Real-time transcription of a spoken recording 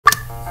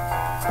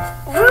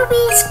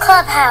Ruby's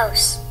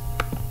Clubhouse.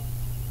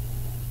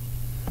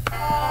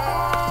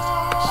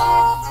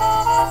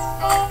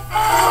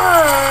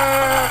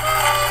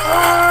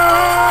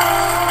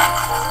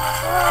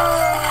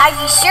 Are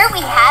you sure we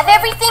have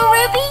everything,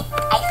 Ruby?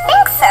 I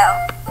think so.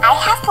 I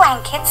have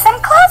blankets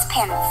and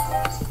clothespins.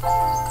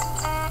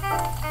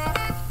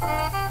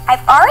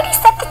 I've already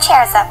set the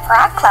chairs up for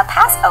our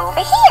clubhouse over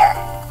here.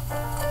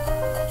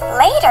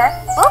 Later,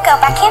 we'll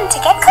go back in to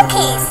get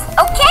cookies.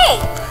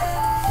 Okay.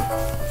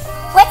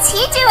 What's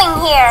he doing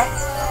here?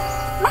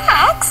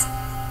 Max,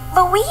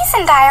 Louise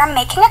and I are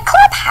making a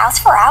clubhouse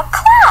for our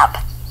club.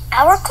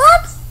 Our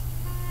club?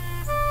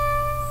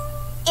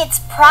 It's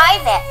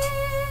private.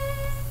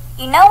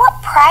 You know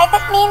what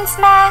private means,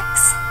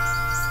 Max?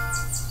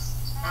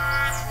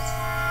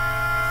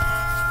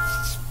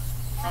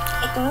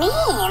 It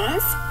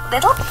means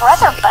little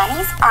brother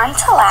bunnies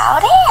aren't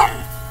allowed in.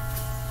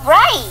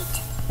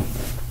 Right.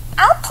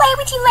 I'll play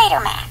with you later,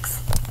 Max.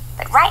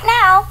 But right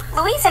now,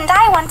 Louise and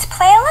I want to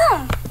play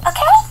alone,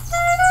 okay?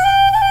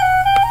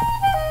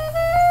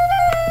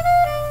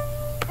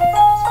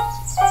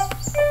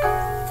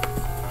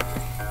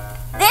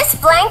 This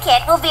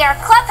blanket will be our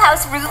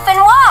clubhouse roof and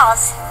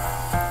walls.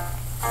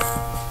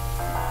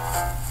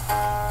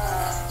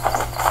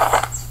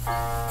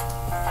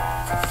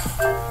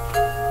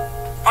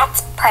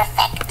 That's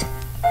perfect.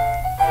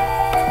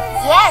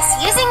 Yes,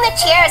 using the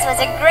chairs was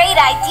a great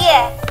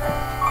idea.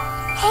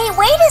 Hey,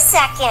 wait a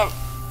second.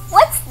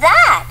 What's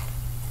that?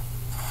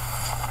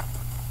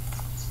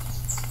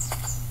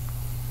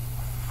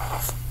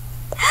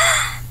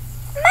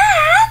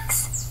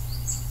 Max!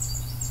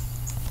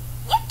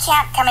 You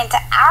can't come into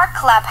our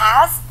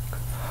clubhouse.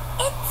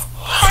 It's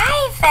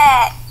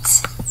private.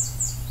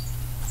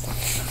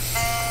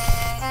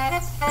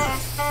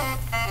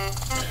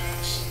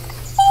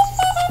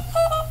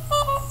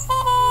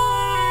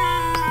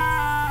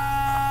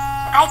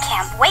 I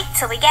can't wait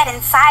till we get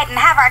inside and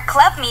have our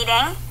club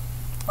meeting.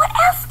 What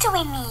else do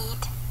we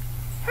need?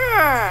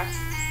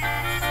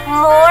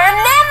 More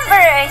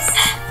members!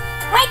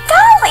 My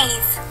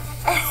dollies!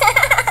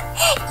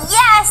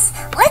 Yes,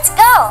 let's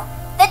go!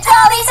 The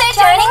dollies are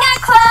joining our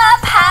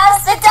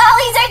clubhouse! The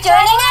dollies are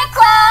joining our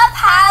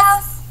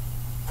clubhouse!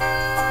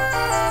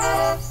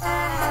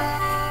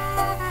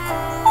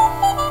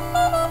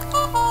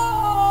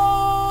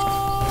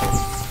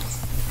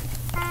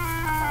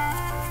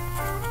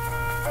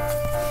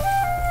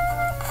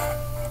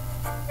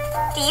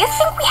 Do you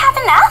think we have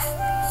enough?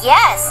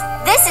 Yes,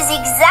 this is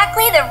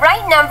exactly the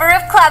right number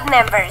of club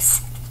members.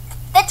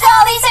 The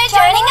dollies are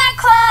joining our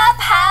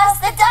clubhouse.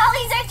 The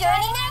dollies are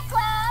joining our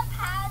clubhouse.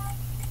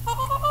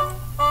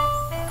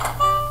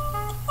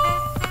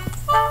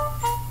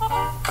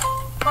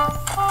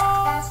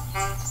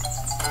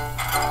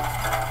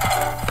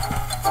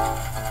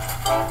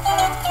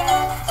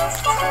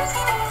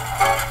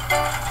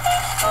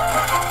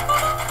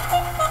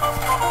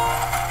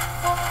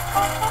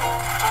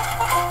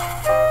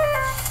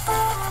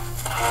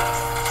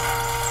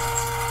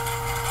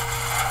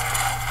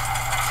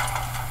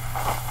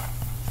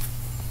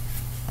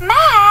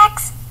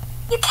 Max,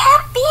 you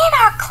can't be in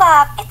our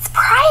club. It's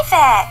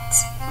private.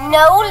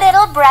 No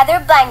little brother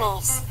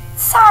bunnies.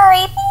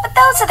 Sorry, but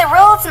those are the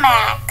rules,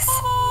 Max.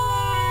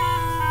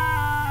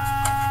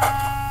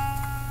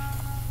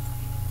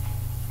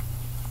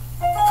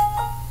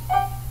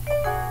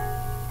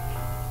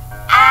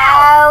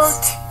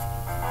 Out.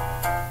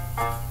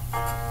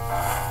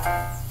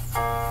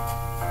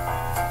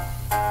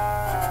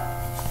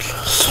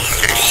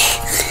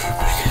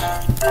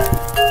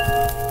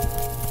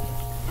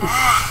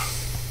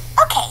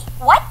 Okay,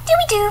 what do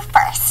we do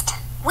first?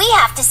 We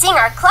have to sing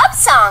our club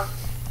song.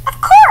 Of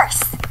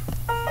course.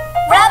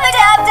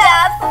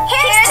 Rub-a-dub-dub,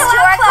 here's to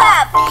our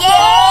club.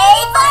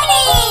 Yay,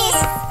 bunnies!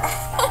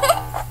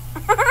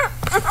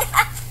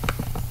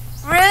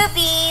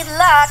 Ruby,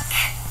 look.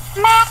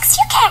 Max,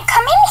 you can't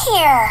come in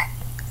here.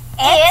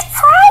 It's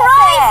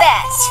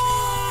private.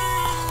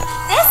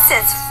 This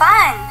is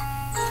fun.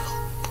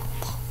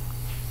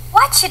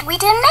 What should we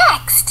do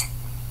next?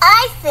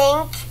 I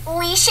think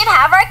we should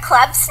have our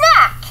club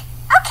snack.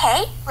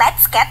 Okay,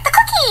 let's get the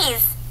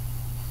cookies.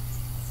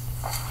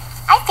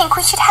 I think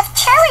we should have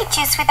cherry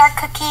juice with our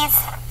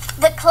cookies.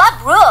 The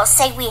club rules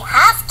say we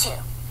have to.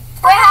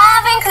 We're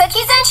having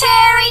cookies and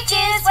cherry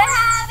juice. We're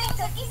having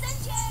cookies and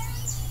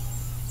cherry juice.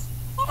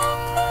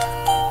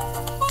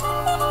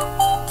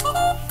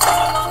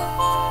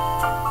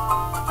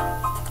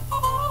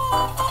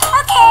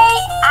 Okay,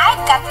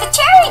 I've got the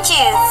cherry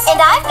juice.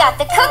 And I've got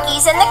the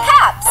cookies and the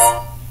cups.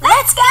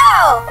 Let's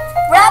go!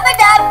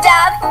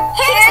 Rub-a-dub-dub,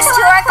 here's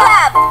to our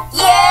club.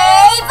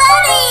 Yay,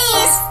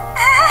 bunnies!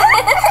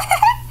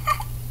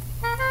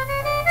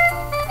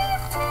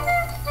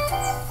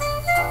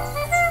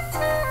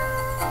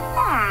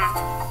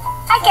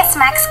 I guess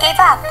Max gave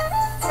up.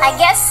 I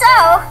guess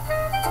so.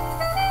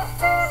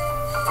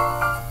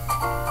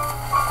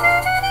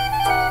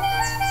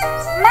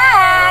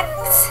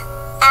 Max!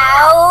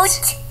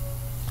 Out!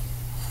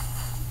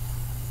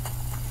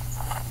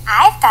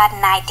 I've got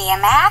an idea,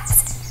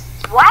 Max.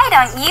 Why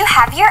don't you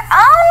have your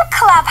own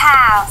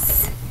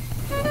clubhouse?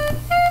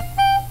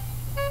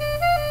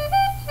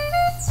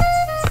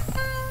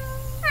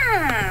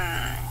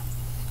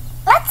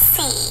 Let's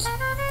see.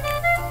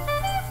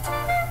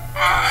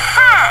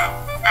 Aha!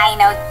 I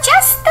know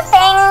just the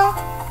thing.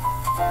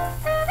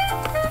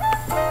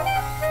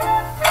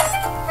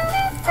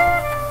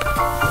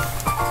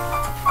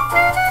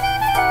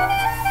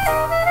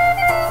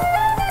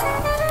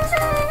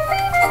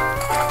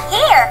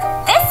 Here,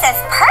 this is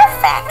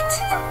perfect.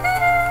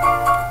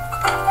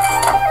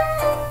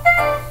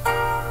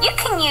 You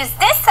can use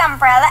this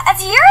umbrella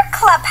as your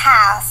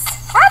clubhouse.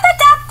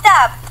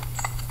 Rub-a-dub-dub.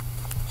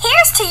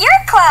 Here's to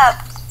your club.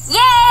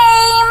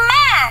 Yay,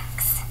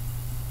 Max!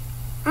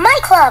 My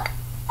club.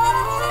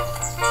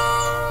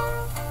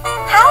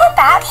 How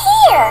about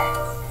here?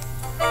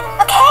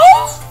 Okay?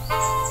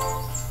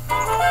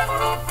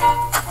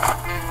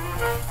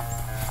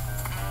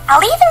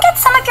 I'll even get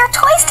some of your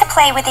toys to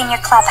play with in your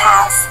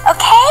clubhouse,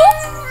 okay?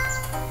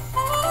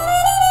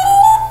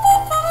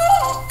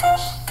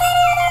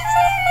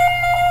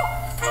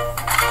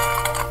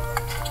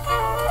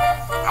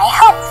 I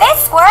hope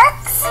this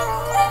works.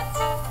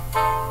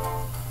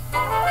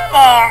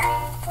 There.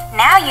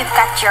 Now you've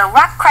got your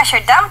rock crusher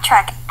dump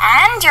truck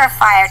and your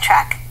fire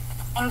truck.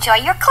 Enjoy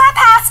your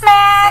clubhouse,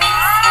 Max!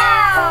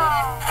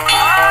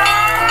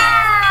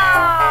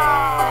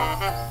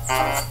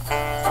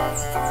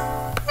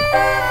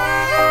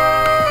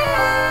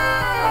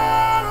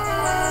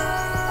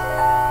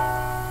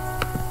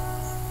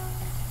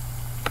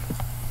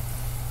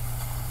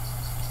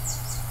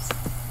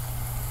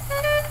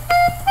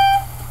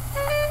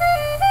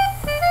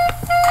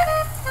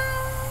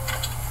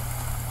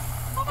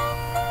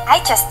 I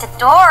just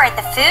adore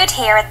the food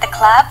here at the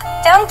club,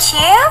 don't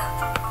you?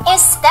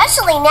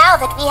 Especially now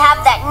that we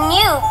have that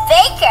new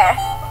baker.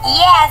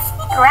 Yes,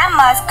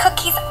 Grandma's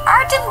cookies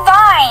are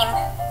divine.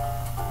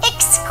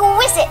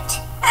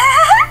 Exquisite.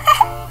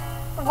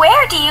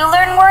 Where do you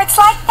learn words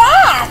like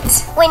that?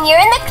 When you're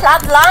in the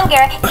club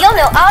longer, you'll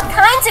know all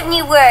kinds of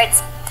new words.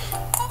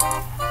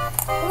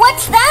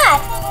 What's that?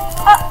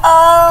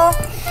 Uh-oh,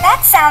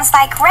 that sounds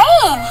like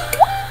rain.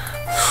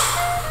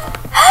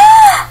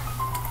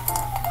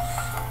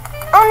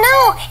 Oh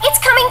no, it's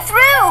coming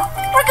through.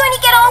 We're going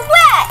to get all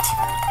wet.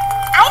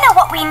 I know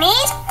what we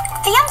need.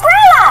 The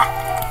umbrella.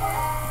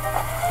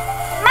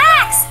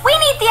 Max, we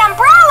need the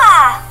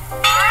umbrella.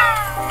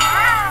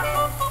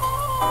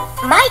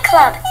 My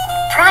club,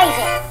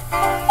 private.